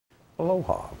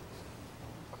Aloha.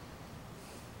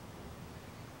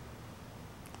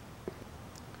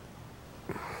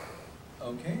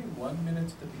 Okay, 1 minute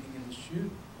to the beginning of the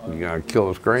shoot. You gotta kill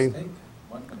the screen?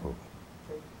 1 minute.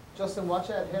 Okay. Justin, watch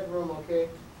that headroom, okay?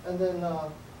 And then,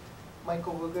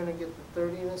 Michael, we're gonna get the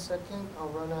 30 in a second. I'll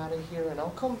run out of here, and I'll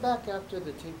come back after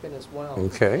the tape-in as well.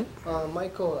 Okay.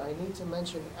 Michael, I need to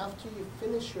mention, after you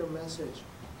finish your message,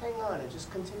 hang on and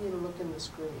just continue to look in the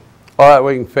screen. All right,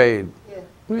 we can fade. Yeah.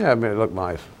 Yeah, I mean, it look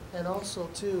nice. And also,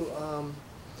 too,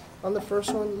 on the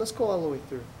first one, let's go all the way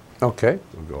through. Okay,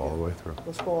 we'll go all the way through.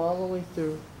 Let's go all the way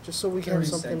through, just so we have 30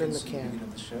 something in the seconds to the can. beginning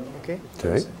of the show. Okay? 30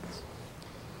 Okay. seconds.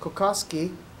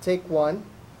 Kokoski, take one.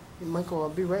 Hey, Michael, I'll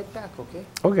be right back, okay?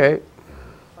 Okay.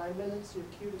 5 minutes, your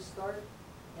cue to start,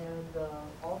 and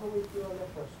all the way through on the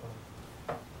first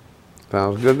one.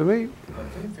 Sounds good to me.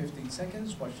 Okay, 15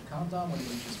 seconds. Watch the countdown. When it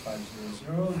reaches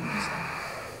 500, you may stop.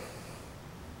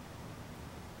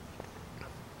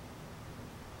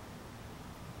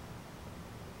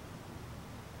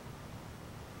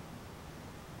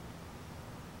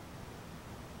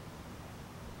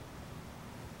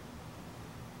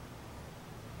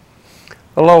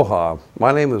 Aloha.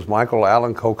 My name is Michael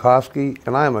Allen Kokoski,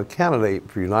 and I am a candidate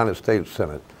for United States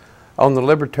Senate on the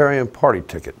Libertarian Party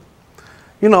ticket.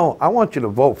 You know, I want you to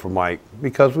vote for Mike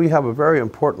because we have a very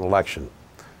important election.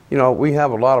 You know, we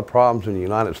have a lot of problems in the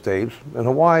United States. In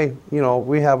Hawaii, you know,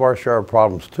 we have our share of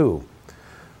problems too.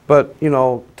 But, you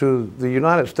know, to the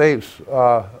United States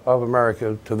of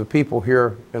America, to the people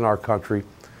here in our country,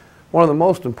 one of the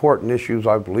most important issues,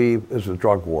 I believe, is the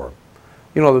drug war.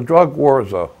 You know, the drug war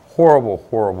is a horrible,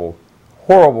 horrible,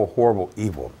 horrible, horrible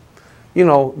evil. You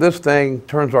know, this thing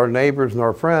turns our neighbors and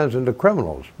our friends into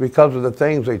criminals because of the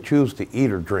things they choose to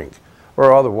eat or drink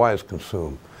or otherwise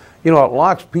consume. You know, it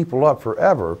locks people up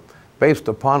forever based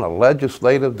upon a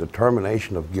legislative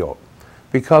determination of guilt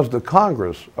because the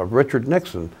Congress of Richard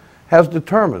Nixon has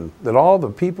determined that all the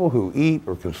people who eat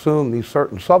or consume these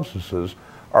certain substances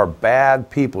are bad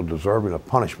people deserving of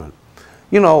punishment.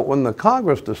 You know, when the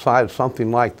Congress decides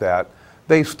something like that,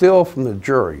 they steal from the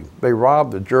jury. They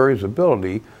rob the jury's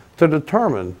ability to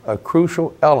determine a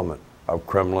crucial element of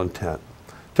criminal intent,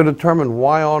 to determine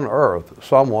why on earth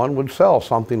someone would sell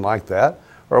something like that,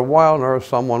 or why on earth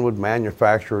someone would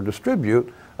manufacture or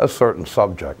distribute a certain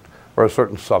subject or a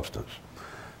certain substance.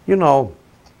 You know,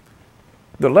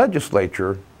 the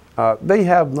legislature, they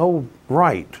have no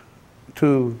right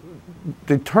to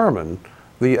determine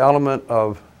the element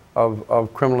of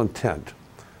criminal intent.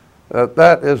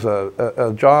 That is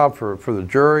a job for the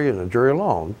jury and the jury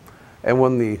alone. And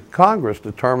when the Congress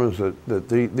determines that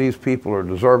these people are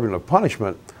deserving of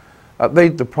punishment, they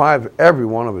deprive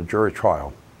everyone of a jury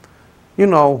trial. You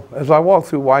know, as I walk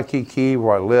through Waikiki,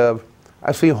 where I live,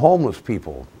 I see homeless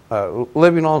people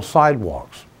living on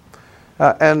sidewalks.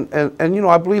 And you know,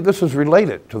 I believe this is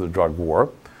related to the drug war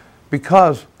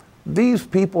because these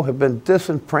people have been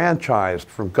disenfranchised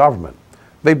from government.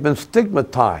 They've been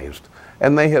stigmatized,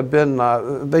 and they've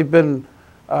been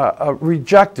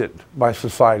rejected by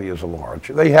society as a large.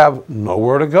 They have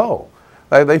nowhere to go.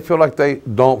 They feel like they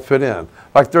don't fit in,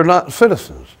 like they're not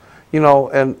citizens. You know,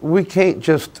 and we can't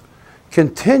just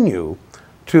continue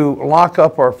to lock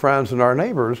up our friends and our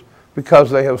neighbors because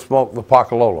they have smoked the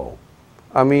pakalolo.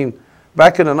 I mean,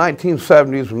 back in the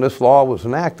 1970s when this law was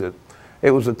enacted,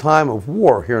 it was a time of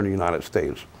war here in the United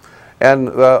States. And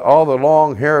all the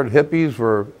long-haired hippies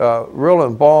were real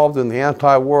involved in the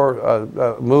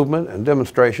anti-war movement and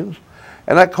demonstrations.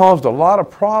 And that caused a lot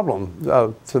of problem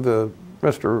to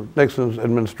Mr. Nixon's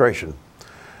administration.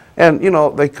 And, you know,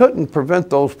 they couldn't prevent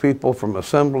those people from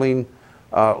assembling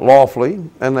lawfully,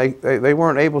 and they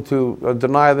weren't able to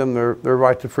deny them their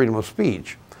right to freedom of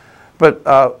speech. But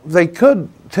they could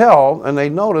tell, and they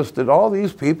noticed that all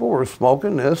these people were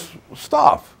smoking this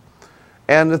stuff,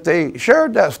 and that they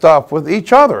shared that stuff with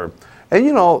each other. And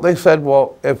you know, they said,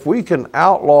 well, if we can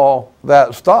outlaw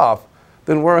that stuff,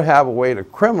 then we're going to have a way to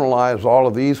criminalize all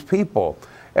of these people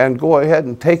and go ahead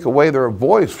and take away their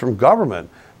voice from government,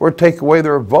 or take away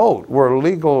their vote. We're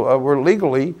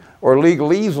legally or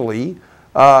legally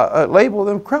label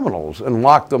them criminals and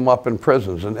lock them up in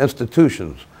prisons and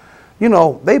institutions. You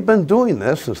know, they've been doing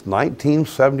this since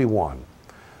 1971.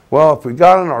 Well, if we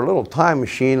got in our little time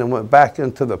machine and went back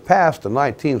into the past to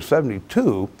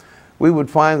 1972, we would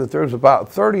find that there's about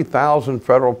 30,000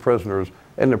 federal prisoners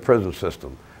in the prison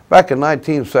system. Back in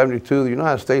 1972, the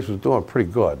United States was doing pretty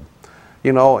good,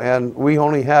 you know, and we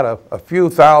only had a few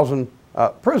thousand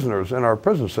prisoners in our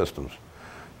prison systems.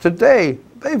 Today,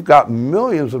 they've got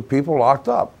millions of people locked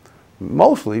up,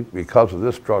 mostly because of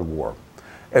this drug war.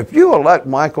 If you elect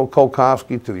Michael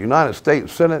Kokoski to the United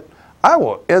States Senate, I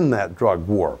will end that drug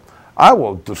war. I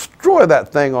will destroy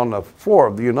that thing on the floor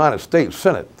of the United States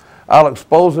Senate. I'll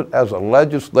expose it as a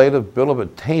legislative bill of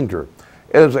attainder.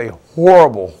 It is a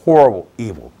horrible, horrible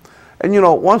evil. And you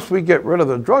know, once we get rid of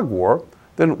the drug war,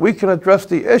 then we can address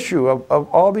the issue of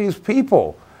all these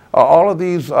people, all of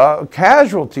these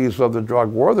casualties of the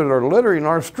drug war that are littering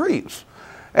our streets.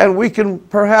 And we can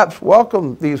perhaps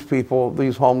welcome these people,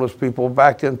 these homeless people,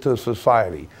 back into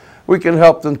society. We can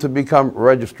help them to become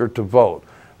registered to vote.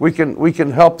 We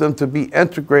can help them to be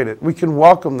integrated. We can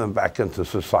welcome them back into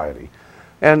society.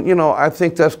 And you know, I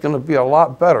think that's going to be a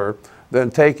lot better than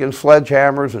taking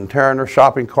sledgehammers and tearing their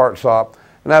shopping carts up.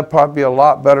 And that'd probably be a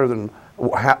lot better than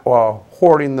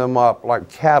hoarding them up like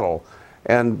cattle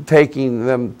and taking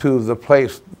them to the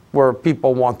place where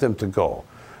people want them to go.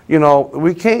 You know,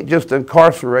 we can't just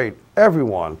incarcerate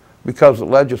everyone because the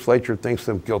legislature thinks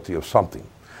them guilty of something.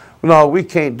 No, we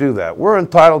can't do that. We're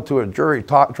entitled to a jury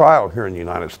trial here in the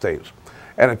United States.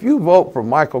 And if you vote for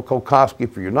Michael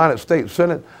Kokoski for United States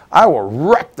Senate, I will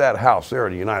wreck that house there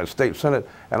in the United States Senate,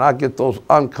 and I'll get those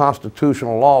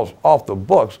unconstitutional laws off the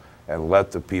books and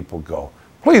let the people go.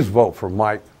 Please vote for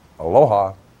Mike.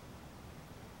 Aloha.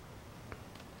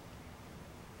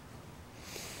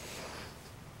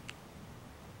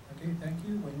 Okay, thank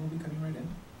you. Wayne will be coming right in.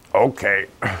 Okay.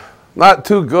 Not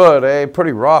too good, eh?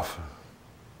 Pretty rough.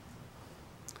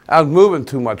 I was moving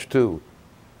too much, too.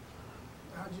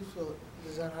 How'd you feel?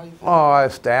 Is that how you feel? Oh, I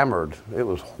stammered. It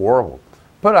was horrible.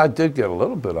 But I did get a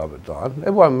little bit of it done.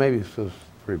 It wasn't maybe just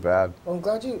pretty bad. Well, I'm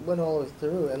glad you went all the way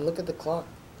through, and look at the clock.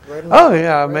 Right on Oh,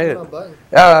 yeah, I made it. Button.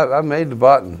 Yeah, I made the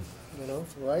button. You know,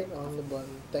 right on the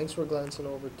button. Thanks for glancing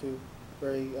over, too,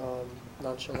 very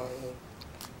nonchalantly.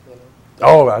 You know.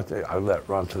 Oh, I let it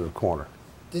run to the corner.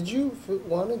 Did you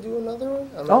want to do another one?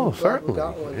 I mean, Oh, we certainly.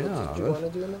 got one. Yeah, Did you want to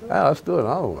do another one? Yeah, let's do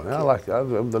another one. Yeah,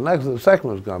 Okay. The second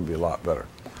one's going to be a lot better.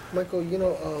 Michael, you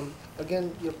know,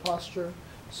 again, your posture.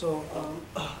 So,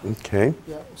 Okay.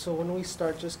 yeah, so when we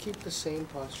start, just keep the same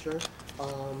posture,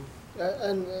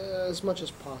 and as much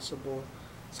as possible.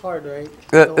 It's hard, right?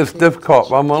 Don't It's pay difficult,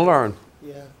 but attention. I'm going to learn.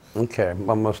 Yeah. Okay, I'm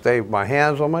going to stay my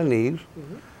hands on my knees,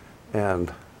 Mm-hmm.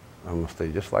 and I'm going to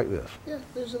stay just like this. Yeah,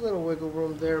 there's a little wiggle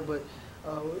room there, but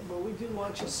we do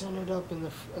want you centered up in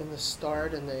the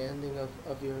start and the ending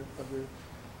of your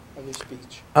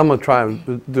speech. I'm going to try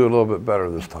and do a little bit better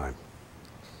this time.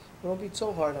 Don't be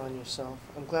so hard on yourself.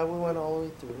 I'm glad we went all the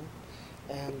way through,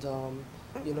 and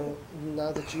you know,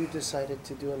 now that you decided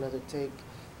to do another take,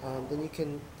 then you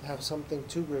can have something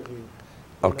to review. You know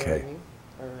what Okay. I mean?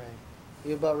 All right.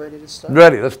 You about ready to start?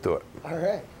 Ready, let's do it. All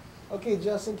right. Okay,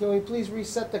 Justin, can we please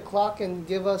reset the clock and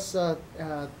give us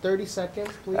 30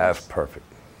 seconds, please? That's perfect.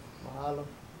 Mahalo.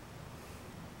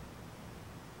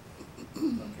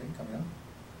 Okay, coming up.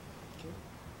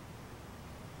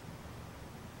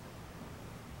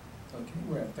 Okay,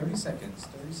 we're at 30 seconds.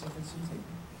 30 seconds to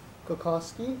take.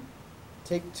 Kokoski,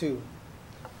 take 2.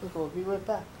 Look, we'll be right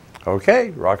back. Okay,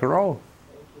 rock and roll.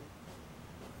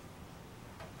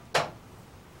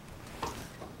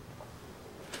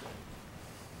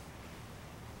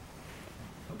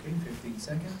 Okay, 15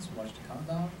 seconds. Watch the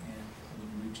countdown, and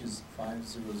when it reaches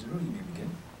 500, you may begin.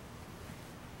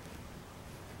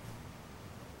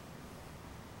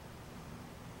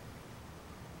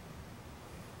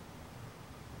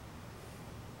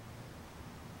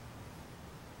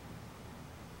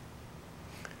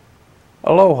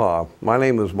 Aloha, my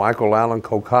name is Michael Allen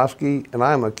Kokoski, and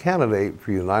I am a candidate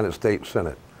for United States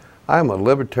Senate. I am a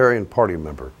Libertarian Party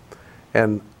member,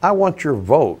 and I want your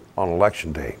vote on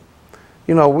Election Day.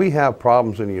 You know, we have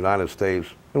problems in the United States,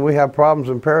 and we have problems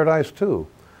in paradise too.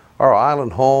 Our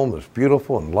island home is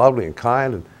beautiful and lovely and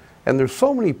kind, and there's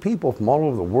so many people from all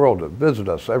over the world that visit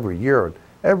us every year,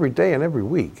 every day and every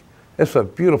week. It's a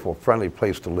beautiful, friendly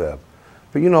place to live.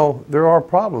 But you know, there are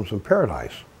problems in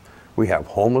paradise. We have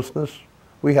homelessness.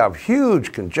 We have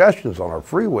huge congestions on our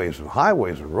freeways and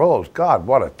highways and roads. God,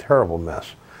 what a terrible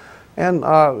mess. And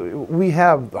we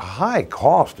have the high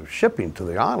cost of shipping to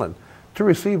the island to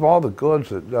receive all the goods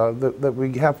that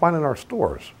we find in our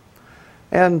stores.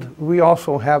 And we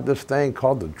also have this thing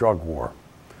called the drug war.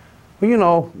 Well, you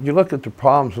know, you look at the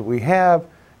problems that we have,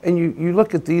 and you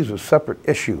look at these as separate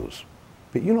issues.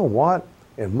 But you know what?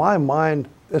 In my mind,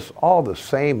 it's all the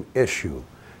same issue.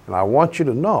 And I want you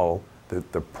to know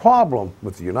that the problem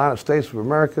with the United States of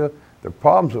America, the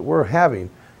problems that we're having,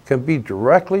 can be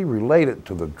directly related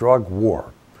to the drug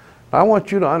war. Now, I want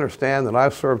you to understand that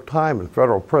I've served time in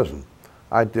federal prison.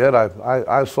 I did.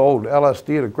 I sold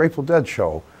LSD at a Grateful Dead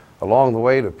show along the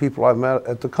way to people I met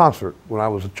at the concert when I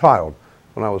was a child,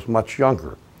 when I was much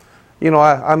younger. You know,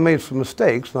 I made some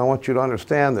mistakes, and I want you to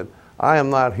understand that I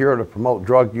am not here to promote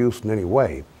drug use in any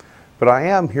way, but I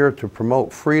am here to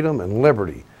promote freedom and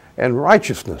liberty and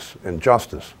righteousness and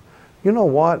justice. You know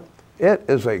what? It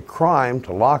is a crime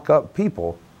to lock up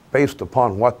people based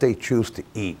upon what they choose to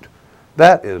eat.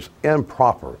 That is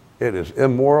improper. It is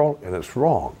immoral and it's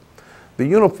wrong. The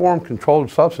Uniform Controlled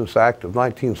Substance Act of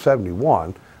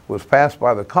 1971 was passed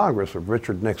by the Congress of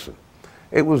Richard Nixon.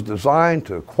 It was designed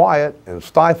to quiet and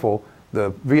stifle the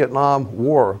Vietnam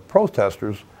War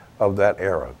protesters of that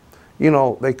era. You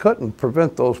know, they couldn't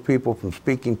prevent those people from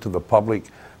speaking to the public.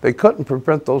 They couldn't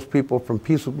prevent those people from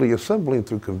peaceably assembling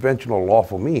through conventional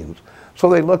lawful means. So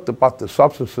they looked about the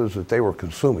substances that they were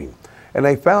consuming. And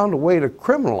they found a way to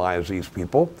criminalize these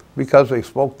people because they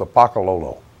spoke the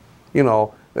Pakalolo. You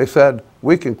know, they said,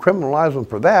 we can criminalize them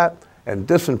for that and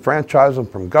disenfranchise them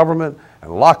from government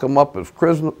and lock them up as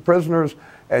prisoners.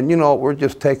 And, you know, we'll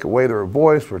just take away their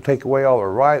voice, we'll take away all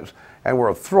their rights, and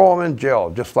we'll throw them in jail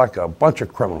just like a bunch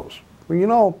of criminals. Well, you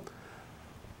know,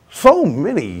 so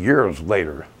many years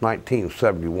later,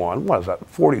 1971, what is that,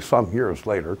 40-some years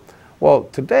later, well,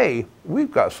 today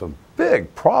we've got some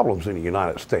big problems in the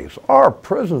United States. Our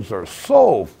prisons are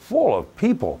so full of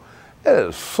people. It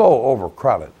is so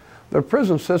overcrowded. The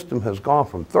prison system has gone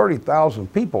from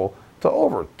 30,000 people to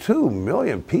over 2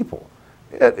 million people.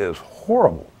 It is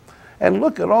horrible. And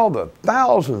look at all the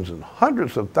thousands and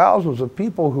hundreds of thousands of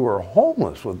people who are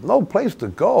homeless with no place to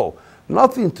go,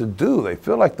 nothing to do. They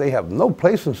feel like they have no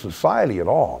place in society at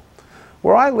all.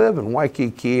 Where I live in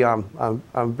Waikiki, I'm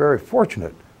very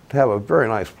fortunate to have a very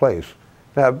nice place,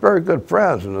 to have very good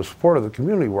friends and the support of the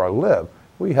community where I live.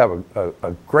 We have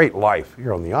a great life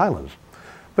here on the islands.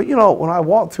 But you know, when I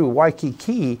walk through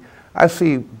Waikiki, I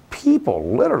see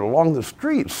people littered along the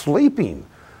street sleeping,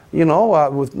 you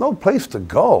know, with no place to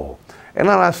go. And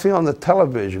then I see on the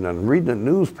television and reading the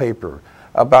newspaper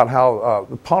about how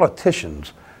the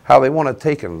politicians, how they want to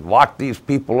take and lock these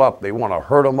people up. They want to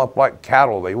herd them up like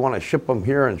cattle. They want to ship them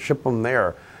here and ship them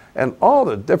there. And all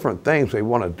the different things they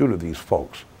want to do to these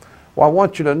folks. Well, I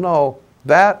want you to know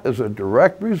that is a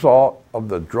direct result of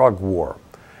the drug war.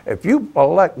 If you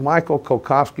elect Michael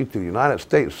Kokoski to the United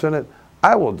States Senate,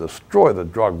 I will destroy the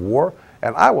drug war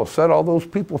and I will set all those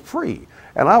people free.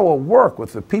 And I will work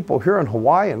with the people here in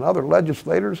Hawaii and other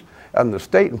legislators on the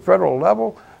state and federal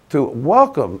level to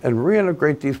welcome and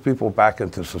reintegrate these people back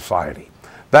into society.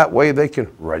 That way they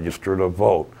can register to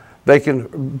vote. They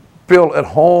can feel at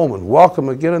home and welcome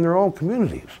again in their own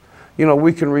communities. You know,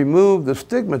 we can remove the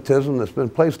stigmatism that's been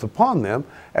placed upon them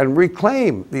and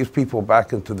reclaim these people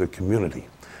back into the community.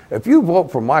 If you vote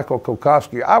for Michael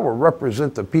Kokoski, I will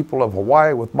represent the people of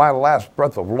Hawaii with my last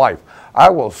breath of life. I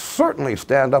will certainly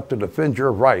stand up to defend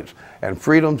your rights and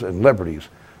freedoms and liberties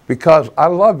because I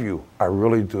love you, I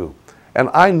really do. And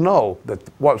I know that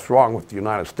what's wrong with the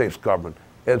United States government,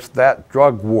 it's that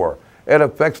drug war. It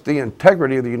affects the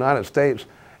integrity of the United States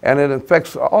and it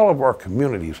affects all of our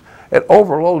communities. It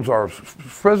overloads our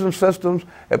prison systems.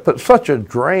 It puts such a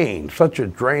drain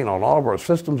on all of our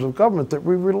systems of government that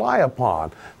we rely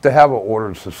upon to have an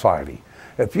ordered society.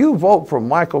 If you vote for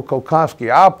Michael Kokoski,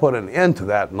 I'll put an end to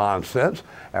that nonsense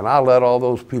and I'll let all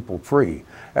those people free.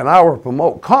 And I will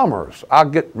promote commerce. I'll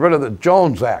get rid of the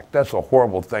Jones Act. That's a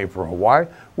horrible thing for Hawaii.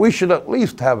 We should at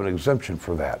least have an exemption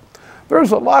for that.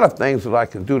 There's a lot of things that I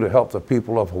can do to help the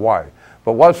people of Hawaii.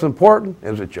 But what's important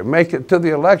is that you make it to the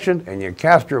election and you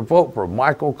cast your vote for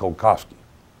Michael Kokoski.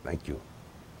 Thank you.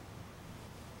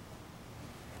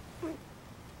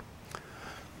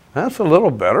 That's a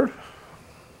little better. Okay,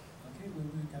 we'll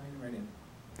be coming right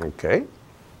in. Okay.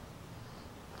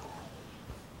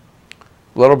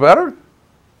 A little better?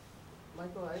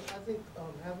 Michael, I think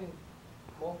having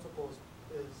multiples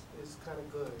is kind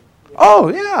of good. Oh,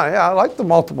 yeah, I like the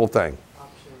multiple thing.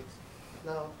 Options.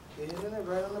 Now, you're hitting it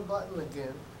right on the button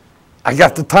again. I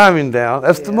got the timing down.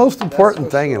 That's the most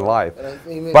important thing in life.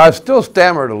 But I still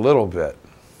stammered a little bit.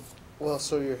 Well,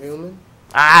 so you're human?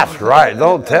 That's right.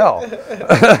 Don't tell.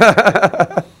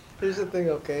 Here's the thing,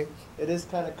 okay? It is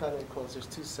kind of cutting close. There's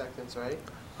 2 seconds, right?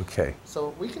 Okay.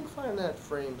 So we can find that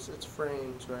frames. It's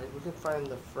frames, right? We can find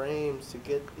the frames to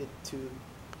get it to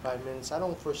 5 minutes. I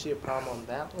don't foresee a problem on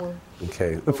that one.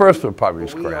 Okay. The first one probably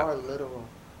is We crap. are literal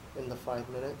in the 5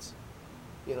 minutes,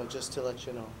 you know, just to let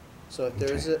you know. So if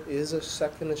there is a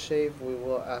second to shave, we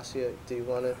will ask you, do you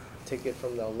want to take it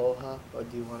from the Aloha or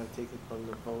do you want to take it from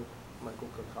the vote, Michael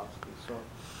Kokoski? So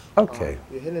Okay.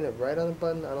 you're hitting it right on the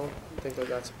button. I don't think that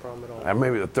that's a problem at all. And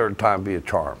maybe the third time be a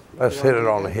charm. Let's You hit want it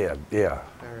to on do the that? head. Yeah.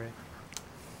 All right.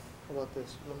 How about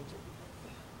this?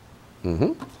 Let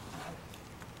me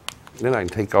Then I can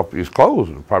take off these clothes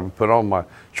and probably put on my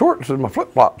shorts and my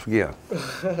flip-flops again.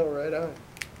 right on.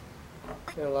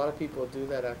 Yeah, a lot of people do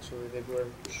that actually. They wear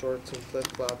shorts and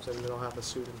flip-flops and they'll have a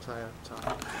suit and tie up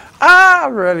top.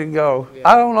 I'm ready to go. Yeah.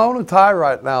 I don't own a tie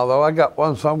right now, though. I got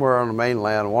one somewhere on the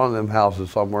mainland, one of them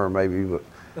houses somewhere maybe, but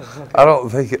I don't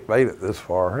think it made it this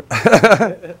far.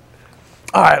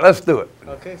 All right, let's do it.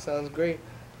 Okay, sounds great.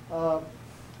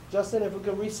 Justin, if we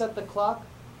could reset the clock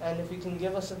and if you can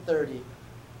give us a 30.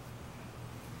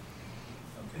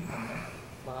 Okay,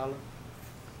 Mahalo.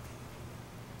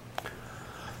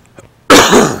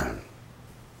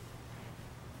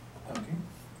 okay,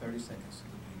 30 seconds to the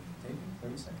beginning. Taking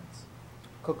 30 seconds.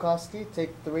 Kokoski,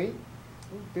 take 3.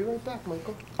 Be right back,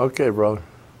 Michael. Okay, brother.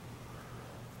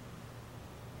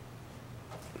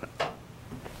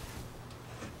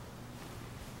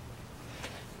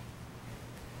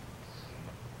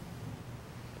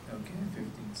 Okay,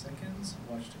 15 seconds.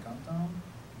 Watch the countdown.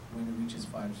 When it reaches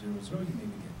 500, you may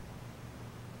begin.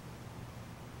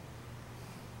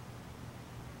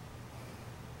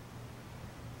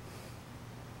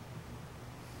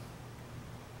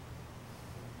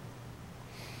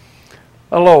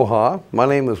 Aloha, my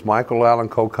name is Michael Allen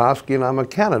Kokoski and I'm a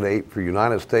candidate for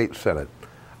United States Senate.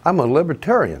 I'm a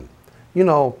libertarian. You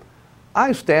know,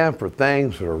 I stand for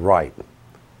things that are right.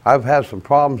 I've had some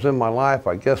problems in my life,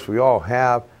 I guess we all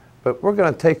have, but we're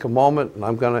going to take a moment and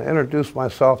I'm going to introduce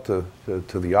myself to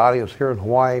the audience here in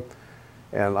Hawaii,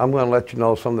 and I'm going to let you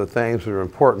know some of the things that are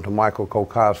important to Michael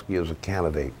Kokoski as a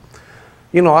candidate.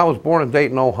 You know, I was born in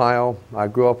Dayton, Ohio. I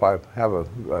grew up, I have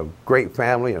a great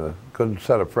family and a good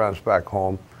set of friends back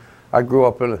home. I grew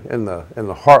up in the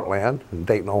heartland in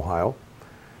Dayton, Ohio.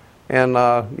 And,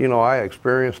 you know, I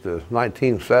experienced the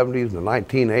 1970s, the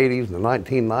 1980s, the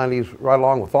 1990s, right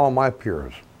along with all my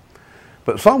peers.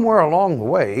 But somewhere along the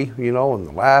way, you know, in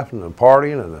the laughing and the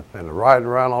partying and the riding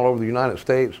around all over the United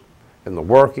States, and the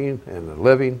working and the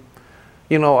living,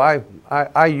 you know,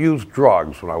 I used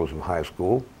drugs when I was in high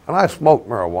school. And I smoked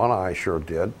marijuana, I sure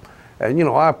did. And you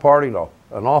know, I partied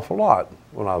an awful lot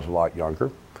when I was a lot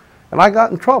younger. And I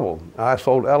got in trouble. I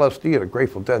sold LSD at a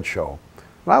Grateful Dead show.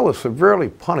 And I was severely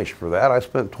punished for that. I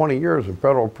spent 20 years in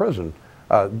federal prison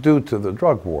due to the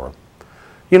drug war.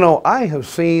 You know, I have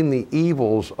seen the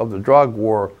evils of the drug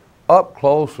war up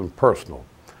close and personal.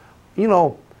 You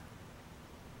know,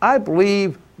 I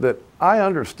believe that I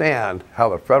understand how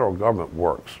the federal government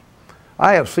works.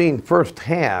 I have seen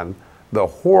firsthand the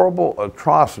horrible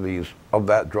atrocities of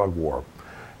that drug war.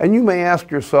 And you may ask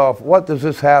yourself, what does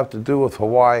this have to do with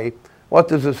Hawaii? What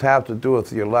does this have to do with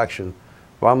the election?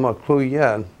 Well, I'm going to clue you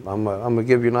in. I'm going to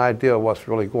give you an idea of what's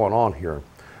really going on here.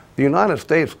 The United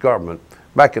States government,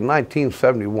 back in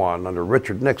 1971, under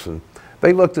Richard Nixon,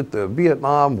 they looked at the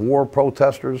Vietnam War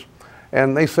protesters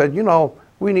and they said, you know,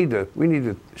 we need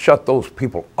to shut those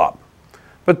people up.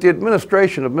 But the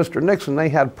administration of Mr. Nixon, they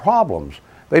had problems.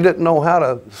 They didn't know how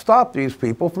to stop these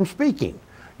people from speaking.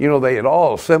 You know, they had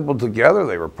all assembled together.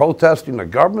 They were protesting the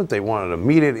government. They wanted an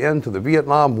immediate end to the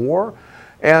Vietnam War.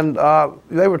 And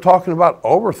they were talking about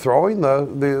overthrowing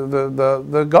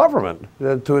the government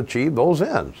to achieve those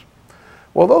ends.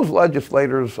 Well, those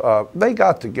legislators, they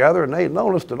got together and they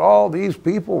noticed that all these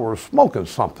people were smoking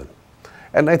something.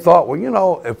 And they thought, well, you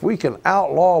know, if we can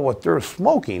outlaw what they're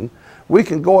smoking, we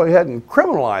can go ahead and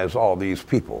criminalize all these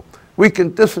people. We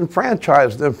can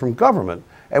disenfranchise them from government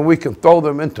and we can throw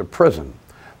them into prison.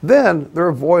 Then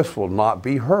their voice will not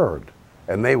be heard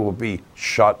and they will be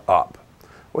shut up.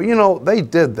 Well, you know, they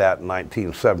did that in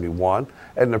 1971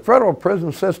 and the federal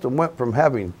prison system went from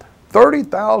having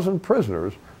 30,000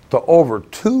 prisoners to over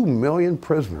 2 million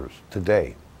prisoners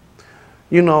today.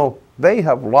 You know, they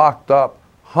have locked up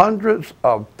hundreds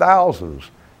of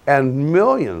thousands and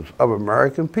millions of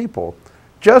American people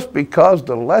just because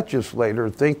the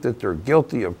legislators think that they're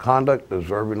guilty of conduct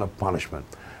deserving of punishment,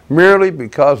 merely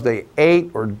because they ate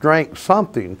or drank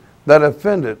something that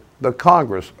offended the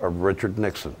Congress of Richard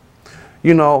Nixon.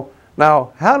 You know,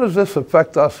 now how does this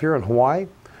affect us here in Hawaii?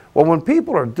 Well, when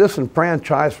people are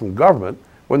disenfranchised from government,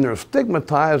 when they're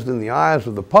stigmatized in the eyes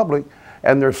of the public,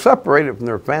 and they're separated from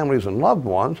their families and loved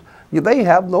ones, they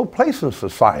have no place in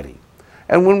society.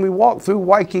 And when we walk through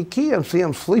Waikiki and see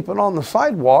them sleeping on the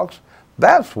sidewalks,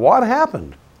 that's what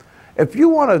happened. If you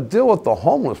want to deal with the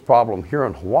homeless problem here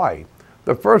in Hawaii,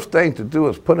 the first thing to do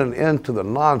is put an end to the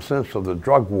nonsense of the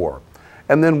drug war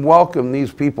and then welcome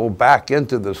these people back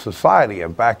into the society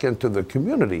and back into the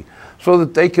community so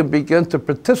that they can begin to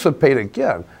participate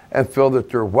again and feel that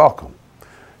they're welcome.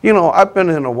 You know, I've been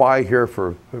in Hawaii here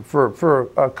for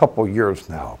a couple years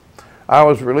now. I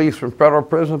was released from federal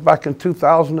prison back in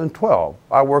 2012.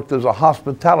 I worked as a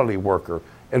hospitality worker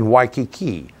in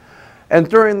Waikiki. And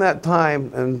during that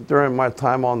time, and during my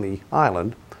time on the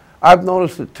island, I've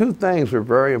noticed that two things are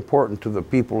very important to the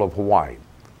people of Hawaii: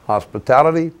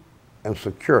 hospitality and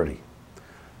security.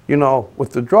 You know,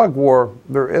 with the drug war,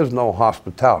 there is no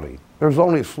hospitality. There's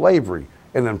only slavery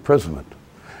and imprisonment.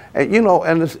 And, you know,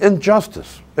 and it's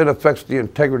injustice. It affects the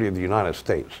integrity of the United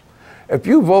States. If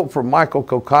you vote for Michael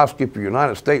Kokoski for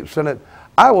United States Senate,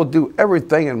 I will do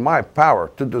everything in my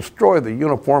power to destroy the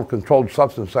Uniform Controlled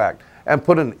Substance Act and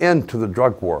put an end to the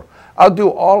drug war. I'll do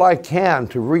all I can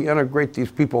to reintegrate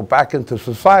these people back into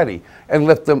society and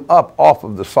lift them up off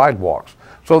of the sidewalks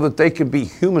so that they can be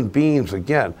human beings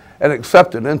again and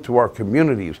accepted into our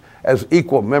communities as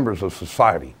equal members of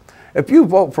society. If you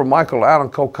vote for Michael Allen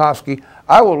Kokoski,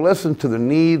 I will listen to the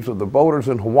needs of the voters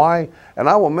in Hawaii, and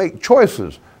I will make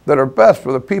choices that are best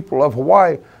for the people of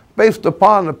Hawaii based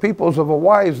upon the peoples of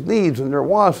Hawaii's needs and their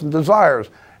wants and desires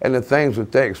and the things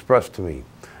that they express to me.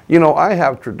 You know, I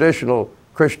have traditional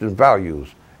Christian values,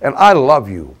 and I love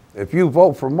you. If you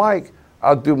vote for Mike,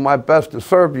 I'll do my best to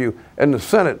serve you in the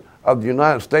Senate of the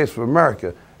United States of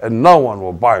America, and no one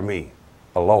will buy me.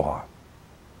 Aloha.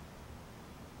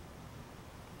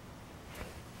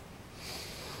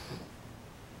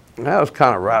 That was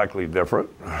kind of radically different.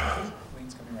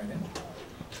 Wayne's coming right in.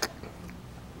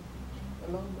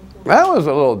 That was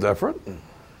a little different.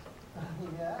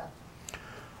 Yeah.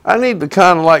 I need to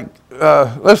kind of like,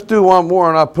 let's do one more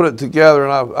and I'll put it together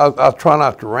and I'll try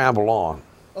not to ramble on.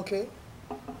 Okay.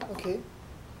 Okay.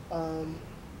 Do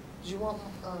you want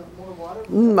more water?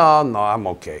 No, I'm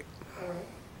okay. All right.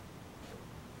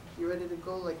 You ready to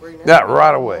go like right now? Yeah,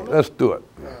 right away. Let's do it.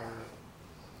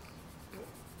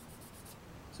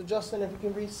 So Justin, if you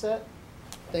can reset,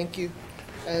 thank you.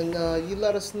 And you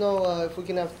let us know if we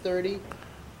can have 30.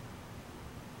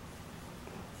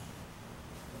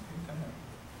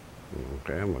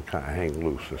 Okay, I'm going to kind of hang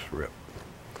loose this rip.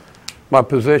 My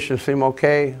position seem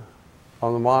okay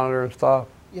on the monitor and stuff?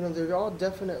 You know, they're all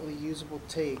definitely usable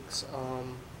takes.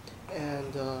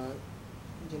 And,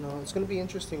 you know, it's going to be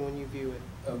interesting when you view it.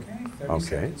 Okay, 30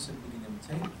 seconds at the beginning of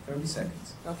the tape. 30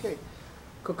 seconds. Okay.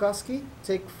 Kokoski,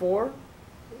 take 4.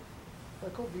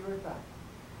 Michael, be right back.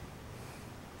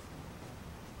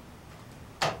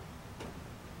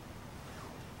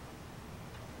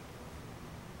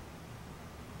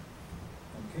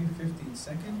 Okay, 15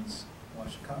 seconds.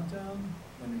 Watch the countdown.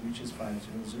 When it reaches 500,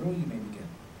 you may begin.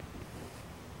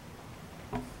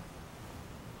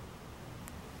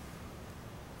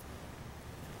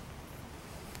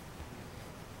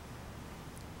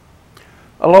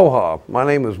 Aloha, my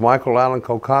name is Michael Allen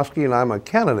Kokoski and I'm a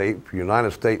candidate for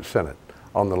United States Senate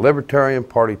on the Libertarian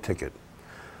Party ticket.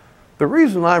 The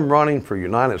reason I'm running for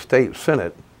United States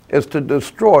Senate is to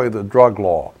destroy the drug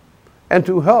law and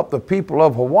to help the people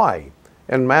of Hawaii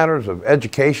in matters of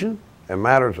education, in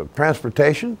matters of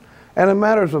transportation, and in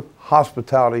matters of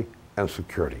hospitality and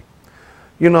security.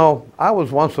 You know, I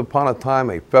was once upon a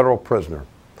time a federal prisoner.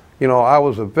 You know, I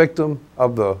was a victim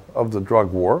of the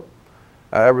drug war.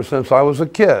 Ever since I was a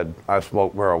kid, I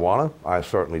smoked marijuana. I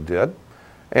certainly did.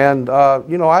 And,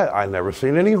 you know, I never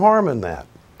seen any harm in that.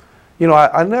 You know,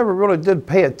 I never really did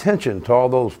pay attention to all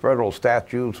those federal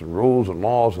statutes and rules and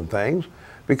laws and things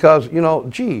because, you know,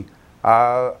 gee,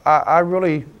 I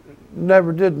really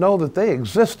never did know that they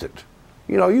existed.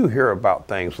 You know, you hear about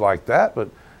things like that, but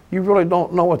you really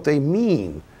don't know what they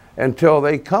mean until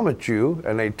they come at you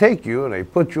and they take you and they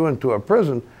put you into a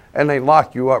prison and they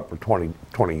lock you up for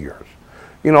 20 years.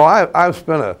 You know, I've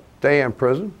spent a day in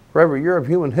prison for every year of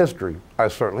human history. I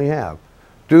certainly have,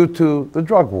 due to the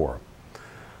drug war.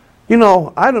 You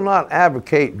know, I do not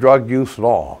advocate drug use at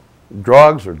all.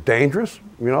 Drugs are dangerous.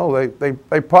 You know,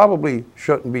 they probably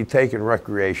shouldn't be taken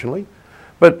recreationally.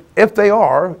 But if they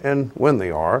are, and when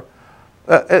they are,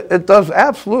 it does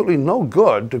absolutely no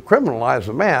good to criminalize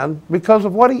a man because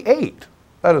of what he ate.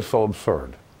 That is so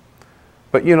absurd.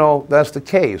 But, you know, that's the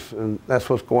case, and that's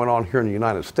what's going on here in the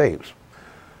United States.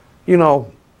 You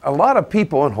know, a lot of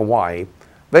people in Hawaii,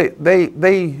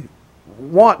 they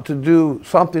want to do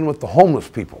something with the homeless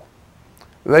people.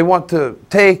 They want to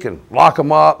take and lock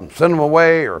them up and send them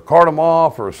away or cart them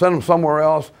off or send them somewhere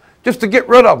else just to get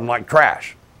rid of them like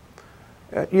trash.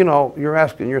 You know, you're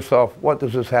asking yourself, what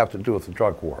does this have to do with the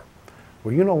drug war?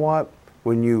 Well, you know what?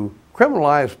 When you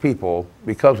criminalize people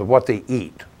because of what they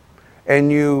eat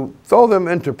and you throw them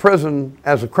into prison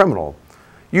as a criminal,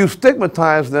 you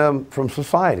stigmatize them from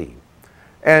society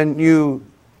and you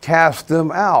cast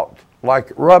them out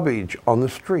like rubbish on the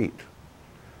street.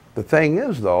 The thing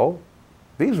is, though,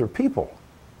 these are people.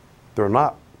 They're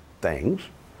not things.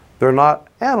 They're not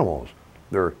animals.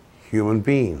 They're human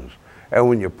beings. And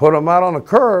when you put them out on a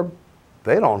curb,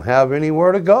 they don't have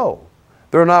anywhere to go.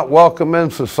 They're not welcome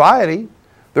in society.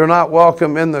 They're not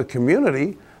welcome in the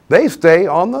community. They stay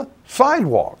on the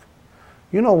sidewalk.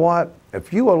 You know what?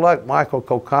 If you elect Michael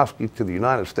Kokoski to the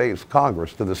United States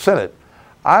Congress, to the Senate,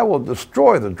 I will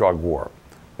destroy the drug war,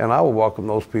 and I will welcome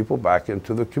those people back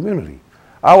into the community.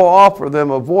 I will offer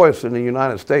them a voice in the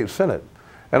United States Senate,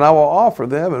 and I will offer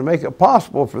them and make it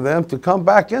possible for them to come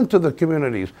back into the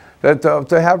communities, to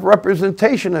have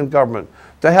representation in government,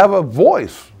 to have a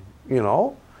voice, you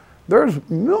know. There's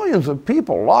millions of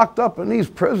people locked up in these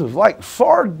prisons like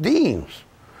sardines.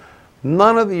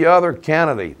 None of the other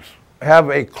candidates have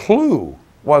a clue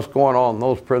what's going on in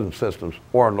those prison systems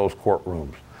or in those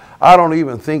courtrooms. I don't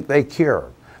even think they care.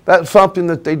 That's something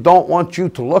that they don't want you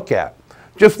to look at.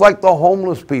 Just like the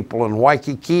homeless people in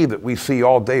Waikiki that we see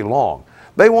all day long.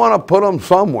 They want to put them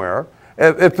somewhere.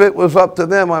 If it was up to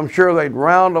them, I'm sure they'd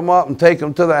round them up and take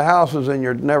them to their houses and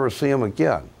you'd never see them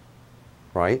again,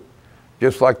 right?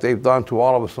 Just like they've done to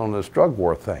all of us on this drug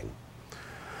war thing.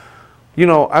 You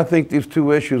know, I think these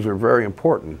two issues are very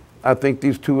important. I think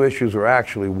these two issues are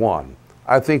actually one.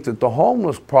 I think that the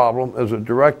homeless problem is a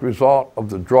direct result of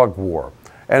the drug war.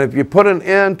 And if you put an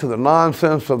end to the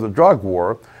nonsense of the drug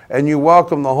war and you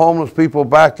welcome the homeless people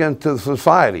back into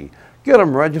society, get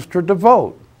them registered to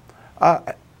vote.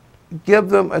 Give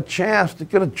them a chance to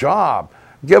get a job.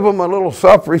 Give them a little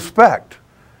self-respect.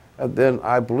 And then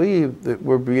I believe that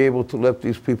we'll be able to lift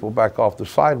these people back off the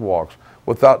sidewalks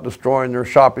without destroying their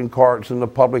shopping carts in the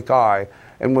public eye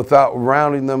and without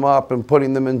rounding them up and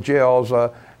putting them in jails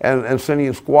and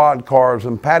sending squad cars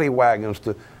and paddy wagons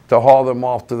to haul them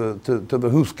off to the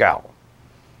hooskow.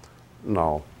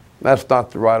 No, that's not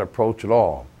the right approach at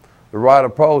all. The right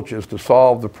approach is to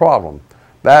solve the problem.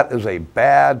 That is a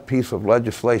bad piece of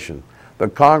legislation. The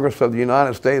Congress of the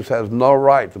United States has no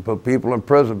right to put people in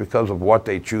prison because of what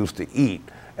they choose to eat.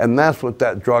 And that's what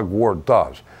that drug war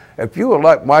does. If you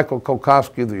elect Michael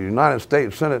Kokoski to the United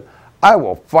States Senate, I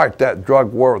will fight that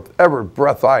drug war with every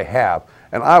breath I have.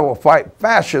 And I will fight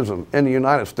fascism in the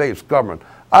United States government.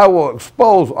 I will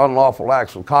expose unlawful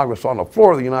acts of Congress on the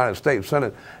floor of the United States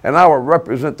Senate. And I will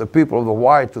represent the people of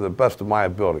Hawaii to the best of my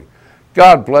ability.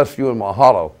 God bless you and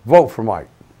mahalo. Vote for Mike.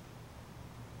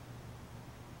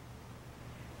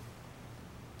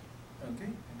 Okay,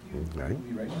 thank you. Okay. We'll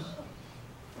be ready.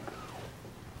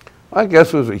 I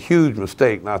guess it was a huge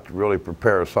mistake not to really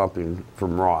prepare something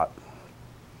from rot.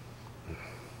 You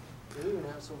even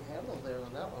have some handle there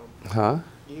on that one. Huh?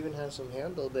 You even have some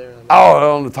handle there on that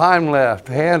Oh, on the time left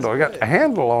handle. I got a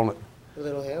handle on it. a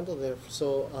little handle there.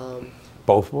 So,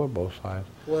 Both sides.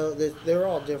 well, they're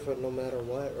all different no matter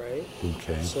what, right?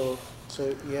 Okay. So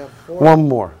you have four. One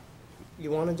more.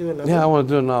 You want to do another? Yeah, I want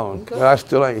to do another one. Okay. But I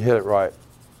still ain't hit it right.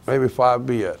 Maybe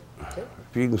 5B it. Okay.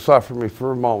 If you can suffer me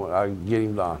for a moment, I can get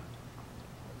him done.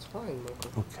 That's fine,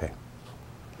 Michael. Okay.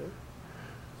 Okay.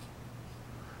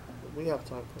 We have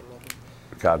time for another.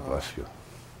 God bless you.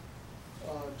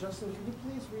 Justin, can you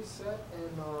please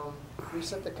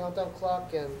reset the countdown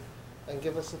clock and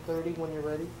give us a 30 when you're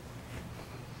ready?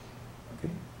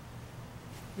 Okay.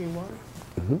 You want?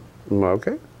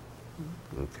 Okay.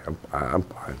 Okay, I'm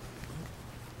fine.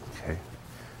 Okay.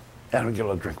 And we'll get a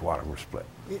little drink of water. We're split.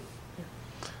 Yeah.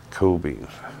 Cool beans.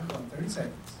 Hold on, 30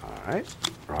 seconds. All right.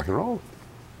 Rock and roll.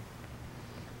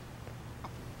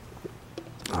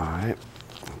 All right.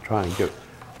 I'm trying to get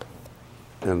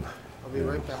in. I'll be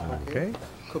right back, okay? Okay.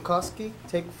 Kokoski,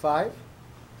 take 5.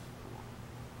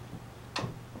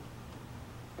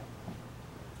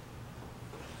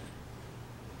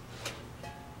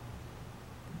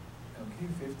 Okay,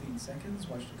 15 seconds.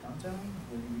 Watch the countdown.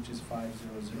 When it reaches 500,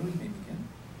 you may begin.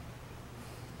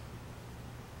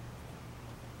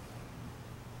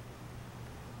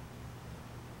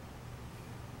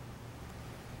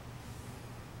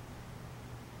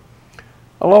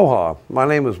 Aloha, my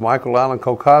name is Michael Allen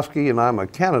Kokoski and I'm a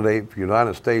candidate for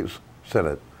United States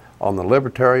Senate on the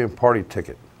Libertarian Party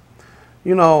ticket.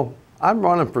 You know, I'm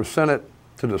running for Senate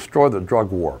to destroy the drug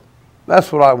war.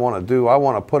 That's what I want to do. I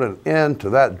want to put an end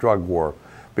to that drug war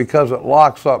because it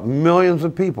locks up millions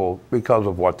of people because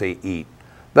of what they eat.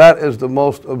 That is the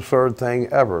most absurd thing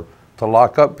ever, to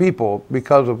lock up people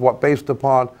because of based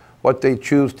upon what they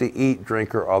choose to eat,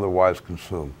 drink, or otherwise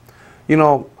consume. You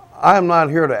know, I am not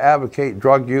here to advocate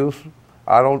drug use.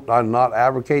 I not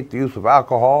advocate the use of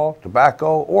alcohol,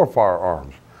 tobacco, or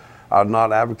firearms. I do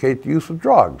not advocate the use of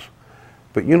drugs.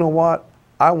 But you know what?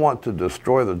 I want to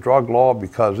destroy the drug law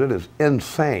because it is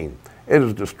insane. It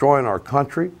is destroying our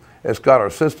country. It's got our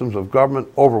systems of government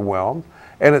overwhelmed,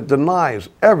 and it denies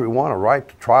everyone a right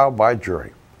to trial by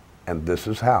jury. And this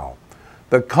is how.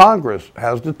 The Congress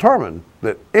has determined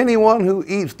that anyone who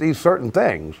eats these certain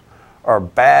things are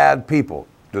bad people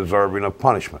deserving of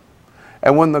punishment.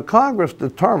 And when the Congress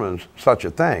determines such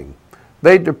a thing,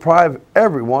 they deprive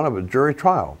everyone of a jury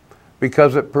trial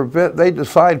because they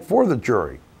decide for the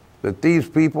jury that these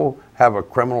people have a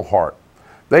criminal heart.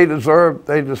 They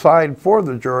decide for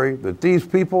the jury that these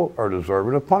people are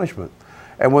deserving of punishment.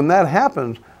 And when that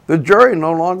happens, the jury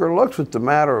no longer looks at the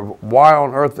matter of why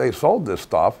on earth they sold this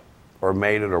stuff or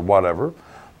made it or whatever.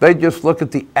 They just look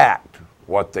at the act,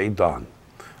 what they done.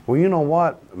 Well, you know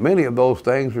what? Many of those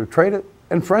things are traded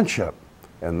in friendship,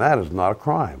 and that is not a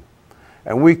crime.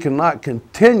 And we cannot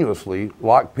continuously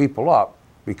lock people up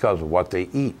because of what they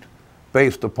eat,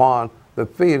 based upon the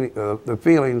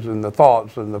feelings and the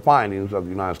thoughts and the findings of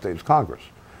the United States Congress.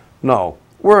 No,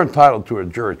 we're entitled to a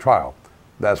jury trial,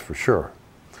 that's for sure.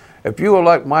 If you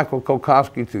elect Michael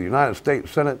Kokoski to the United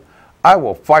States Senate, I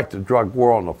will fight the drug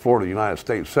war on the floor of the United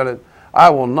States Senate. I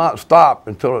will not stop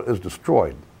until it is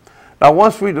destroyed. Now,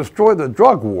 once we destroy the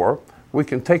drug war, we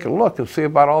can take a look and see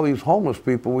about all these homeless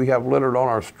people we have littered on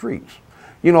our streets.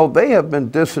 You know, they have been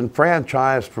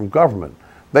disenfranchised from government.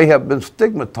 They have been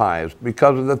stigmatized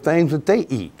because of the things that they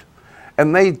eat.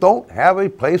 And they don't have a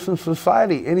place in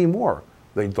society anymore.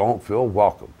 They don't feel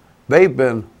welcome. They've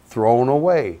been thrown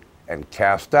away and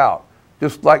cast out,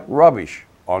 just like rubbish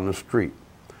on the street.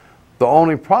 The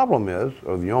only problem is,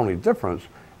 or the only difference,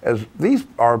 is these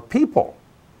are people.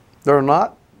 They're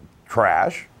not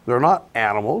trash. They're not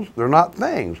animals. They're not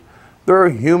things. They're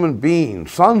human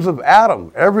beings, sons of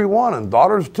Adam, every one, and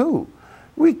daughters too.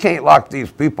 We can't lock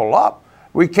these people up.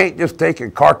 We can't just take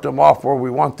and cart them off where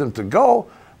we want them to go.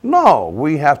 No,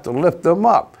 we have to lift them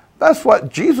up. That's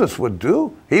what Jesus would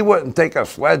do. He wouldn't take a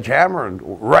sledgehammer and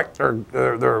wreck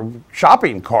their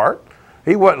shopping cart.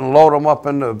 He wouldn't load them up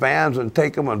into vans and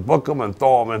take them and book them and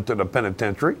throw them into the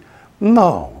penitentiary.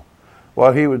 No.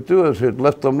 What he would do is he'd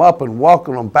lift them up and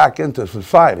welcome them back into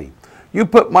society. You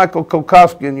put Michael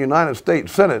Kokoski in the United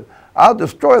States Senate, I'll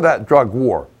destroy that drug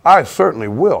war. I certainly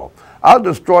will. I'll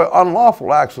destroy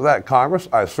unlawful acts of that Congress.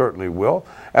 I certainly will.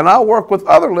 And I'll work with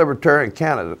other libertarian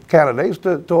candidates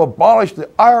to abolish the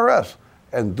IRS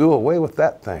and do away with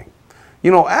that thing.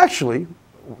 You know, actually,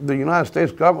 the United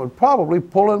States government would probably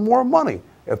pull in more money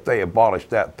if they abolished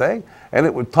that thing, and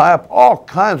it would tie up all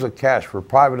kinds of cash for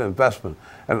private investment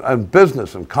and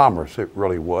business and commerce. It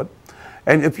really would.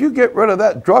 And if you get rid of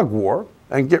that drug war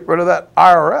and get rid of that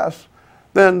IRS,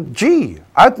 then, gee,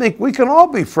 I think we can all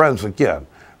be friends again.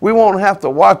 We won't have to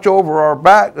watch over our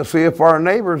back to see if our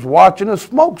neighbor's watching us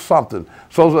smoke something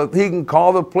so that he can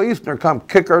call the police and they'll come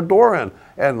kick our door in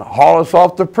and haul us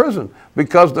off to prison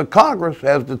because the Congress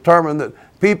has determined that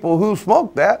people who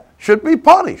smoke that should be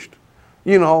punished.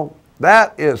 You know,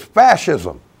 that is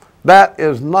fascism. That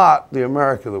is not the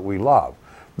America that we love.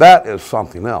 That is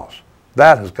something else.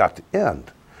 That has got to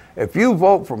end. If you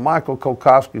vote for Michael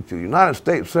Kokoski to the United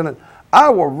States Senate, I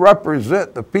will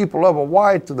represent the people of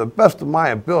Hawaii to the best of my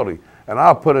ability, and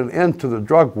I'll put an end to the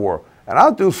drug war, and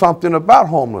I'll do something about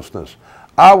homelessness.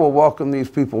 I will welcome these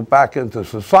people back into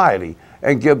society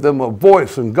and give them a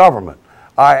voice in government.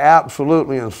 I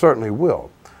absolutely and certainly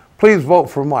will. Please vote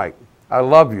for Mike. I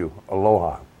love you.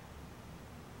 Aloha.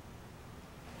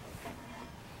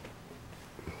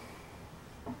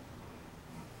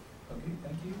 Okay,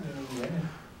 thank you. Ryan.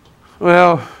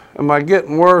 Well, am I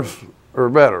getting worse or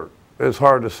better? It's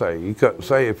hard to say. You couldn't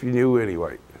say if you knew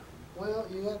anyway. Well,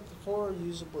 you have 4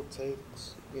 usable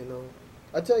takes, you know.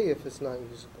 I'll tell you if it's not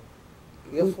usable.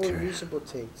 You have 4 usable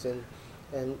takes, and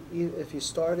if you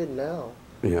started now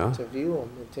to view them,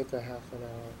 it'd take a half an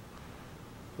hour.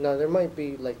 Now, there might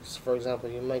be, like, for example,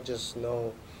 you might just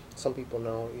know, some people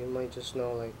know, you might just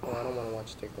know, like, oh, I don't want to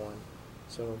watch take 1.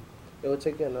 So it would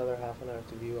take you another half an hour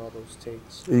to view all those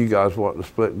takes. You guys want to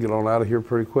split and get on out of here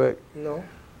pretty quick? No,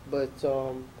 but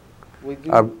we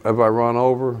do. Have I run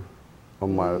over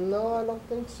on my... No, I don't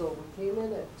think so. We came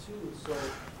in at 2, so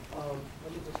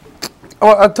let me just...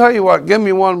 Oh, I'll tell you what, give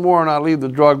me one more and I'll leave the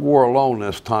drug war alone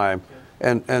this time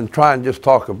and try and just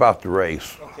talk about the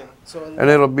race. Okay. So and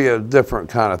it'll be a different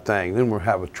kind of thing. Then we'll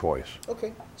have a choice.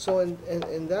 Okay. So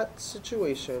in that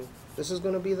situation, this is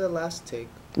going to be the last take.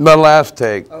 The last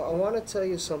take. I want to tell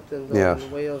you something, though, in the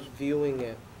way of viewing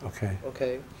it. Okay.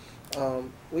 Okay.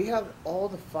 We have all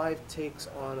the 5 takes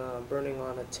on burning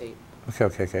on a tape.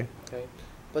 Okay. Okay.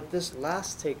 But this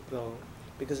last take, though,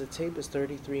 because the tape is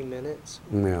 33 minutes,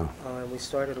 Yeah. And we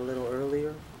started a little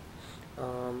earlier,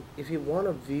 if you want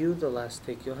to view the last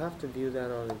take, you'll have to view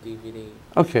that on a DVD.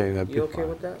 Okay, that'd be You fine. okay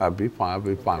with that? I'd be fine. I'd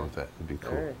be fine with that. It'd be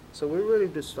cool. All right. So we're ready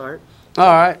to start. All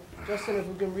right. Justin, if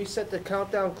we can reset the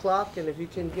countdown clock, and if you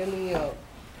can give me a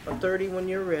 30 when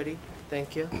you're ready.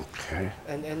 Thank you. Okay.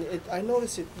 And I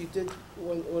noticed it. You did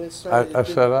when it started. I it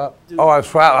did set up. do- Oh, I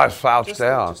slouched just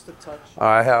down. just a touch. All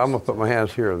right, I'm gonna put my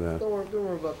hands here then. Don't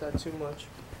worry about that too much.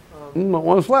 Don't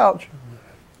want to slouch.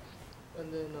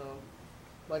 And then,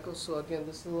 Michael. So again,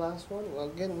 this is the last one. Well,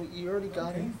 again, you already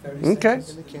got Okay, it. 30 Okay. seconds.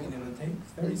 In the can. Beginning of the take,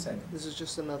 30 seconds. This is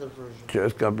just another version. Okay,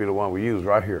 it's gonna be the one we use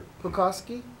right here.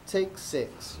 Kokoski, take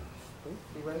 6.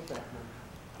 Be right back. Man.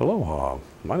 Aloha.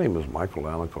 My name is Michael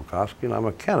Allen Kokoski, and I'm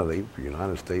a candidate for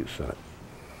United States Senate.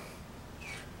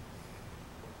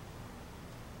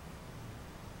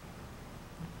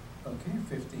 Okay,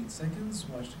 15 seconds.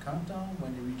 Watch the countdown.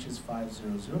 When it reaches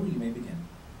 500, you may begin.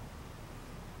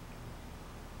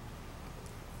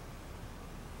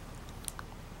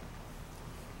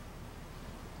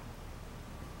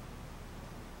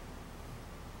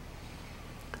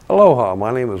 Aloha.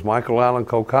 My name is Michael Allen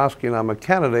Kokoski, and I'm a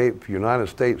candidate for United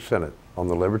States Senate on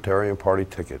the Libertarian Party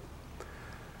ticket.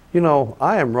 You know,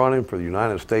 I am running for the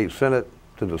United States Senate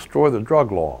to destroy the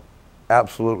drug law,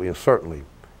 absolutely and certainly.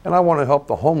 And I want to help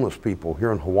the homeless people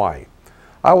here in Hawaii.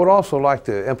 I would also like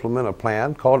to implement a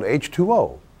plan called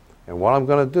H2O. And what I'm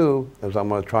going to do is I'm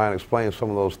going to try and explain some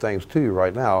of those things to you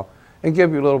right now and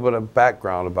give you a little bit of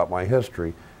background about my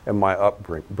history and my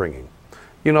upbringing.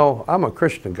 You know, I'm a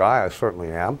Christian guy, I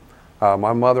certainly am.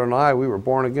 My mother and I, we were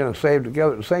born again and saved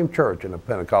together at the same church in the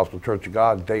Pentecostal Church of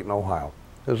God in Dayton, Ohio.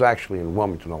 It was actually in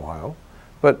Wilmington, Ohio,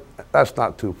 but that's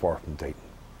not too far from Dayton.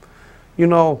 You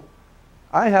know,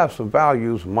 I have some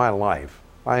values in my life.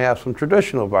 I have some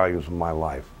traditional values in my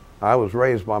life. I was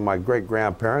raised by my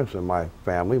great-grandparents and my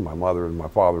family, my mother and my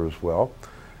father as well,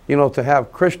 you know, to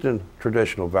have Christian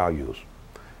traditional values.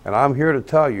 And I'm here to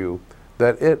tell you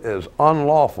that it is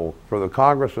unlawful for the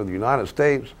Congress of the United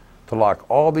States to lock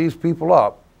all these people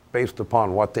up based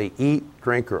upon what they eat,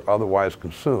 drink, or otherwise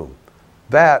consume.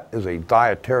 That is a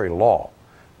dietary law.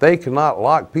 They cannot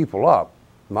lock people up,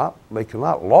 they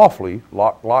cannot lawfully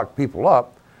lock people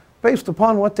up based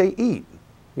upon what they eat.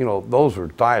 You know, those are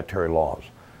dietary laws.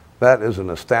 That is an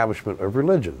establishment of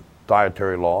religion.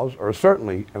 Dietary laws are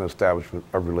certainly an establishment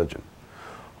of religion.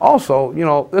 Also, you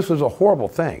know, this is a horrible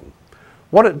thing.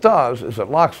 What it does is it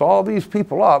locks all these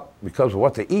people up because of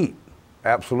what they eat,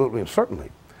 absolutely and certainly.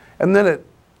 And then it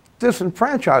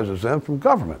disenfranchises them from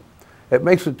government. It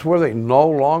makes it to where they no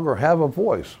longer have a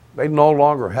voice. They no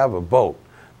longer have a vote.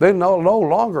 They no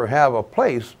longer have a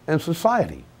place in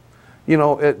society. You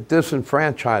know, it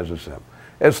disenfranchises them.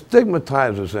 It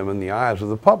stigmatizes them in the eyes of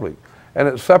the public, and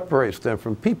it separates them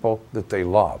from people that they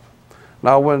love.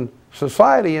 Now, when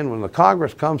society and when the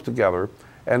Congress comes together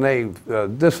and they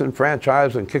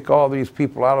disenfranchise and kick all these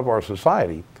people out of our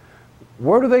society,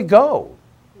 where do they go?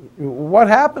 What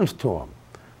happens to them?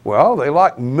 Well, they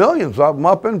lock millions of them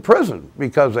up in prison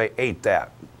because they ate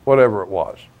that, whatever it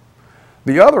was.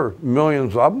 The other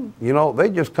millions of them, you know, they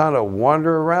just kind of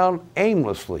wander around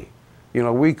aimlessly. You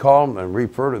know, we call them and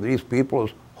refer to these people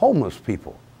as homeless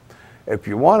people. If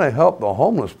you want to help the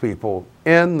homeless people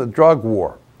end the drug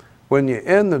war, when you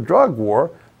end the drug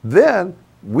war, then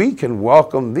we can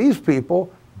welcome these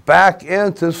people back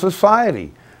into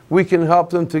society. We can help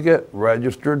them to get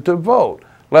registered to vote.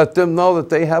 Let them know that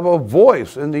they have a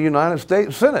voice in the United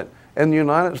States Senate, in the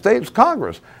United States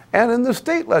Congress, and in the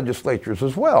state legislatures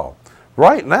as well.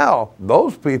 Right now,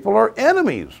 those people are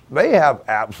enemies. They have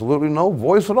absolutely no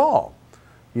voice at all,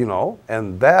 you know,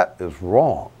 and that is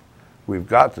wrong. We've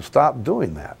got to stop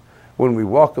doing that. When we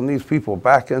welcome these people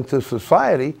back into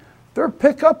society, they'll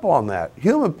pick up on that.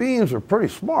 Human beings are pretty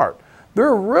smart.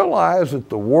 They'll realize that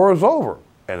the war is over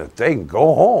and that they can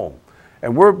go home.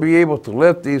 And we'll be able to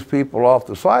lift these people off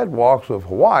the sidewalks of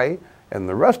Hawaii and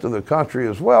the rest of the country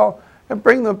as well and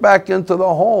bring them back into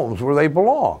the homes where they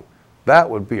belong. That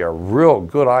would be a real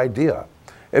good idea.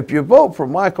 If you vote for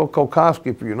Michael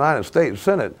Kokoski for United States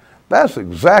Senate, that's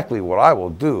exactly what I will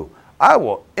do. I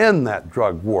will end that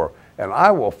drug war, and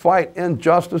I will fight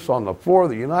injustice on the floor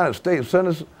of the United States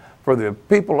Senate for the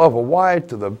people of Hawaii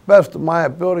to the best of my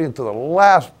ability and to the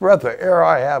last breath of air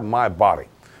I have in my body.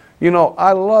 You know,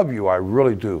 I love you, I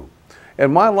really do.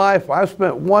 In my life, I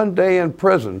spent 1 day in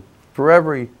prison for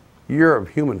every year of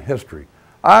human history.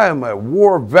 I am a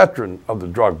war veteran of the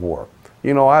drug war.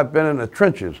 You know, I've been in the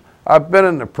trenches. I've been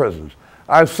in the prisons.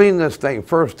 I've seen this thing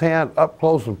firsthand, up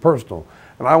close and personal.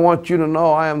 And I want you to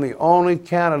know I am the only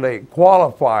candidate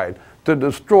qualified to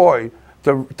destroy,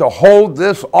 to hold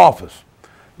this office.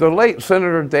 The late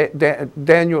Senator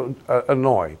Daniel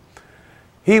Inouye,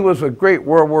 he was a great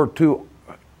World War II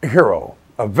hero,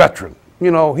 a veteran.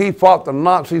 You know, he fought the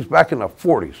Nazis back in the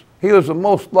 40s. He was the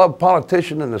most loved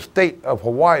politician in the state of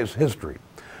Hawaii's history.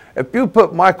 If you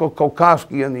put Michael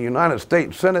Kokoski in the United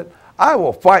States Senate, I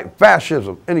will fight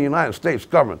fascism in the United States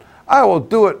government. I will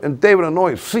do it in David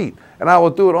Inouye's seat, and I will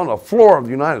do it on the floor of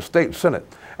the United States Senate.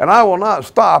 And I will not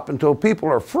stop until people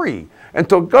are free,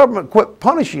 until government quit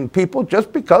punishing people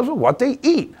just because of what they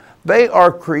eat. They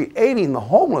are creating the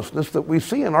homelessness that we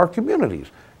see in our communities,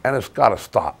 and it's got to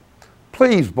stop.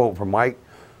 Please vote for Mike.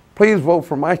 Please vote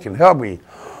for Mike and help me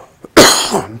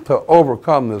to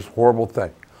overcome this horrible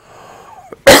thing.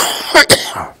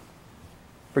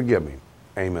 Forgive me.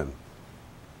 Amen.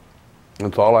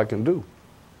 That's all I can do.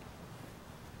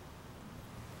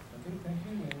 Okay, thank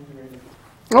you. We'll be ready.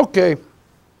 Okay.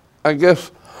 I guess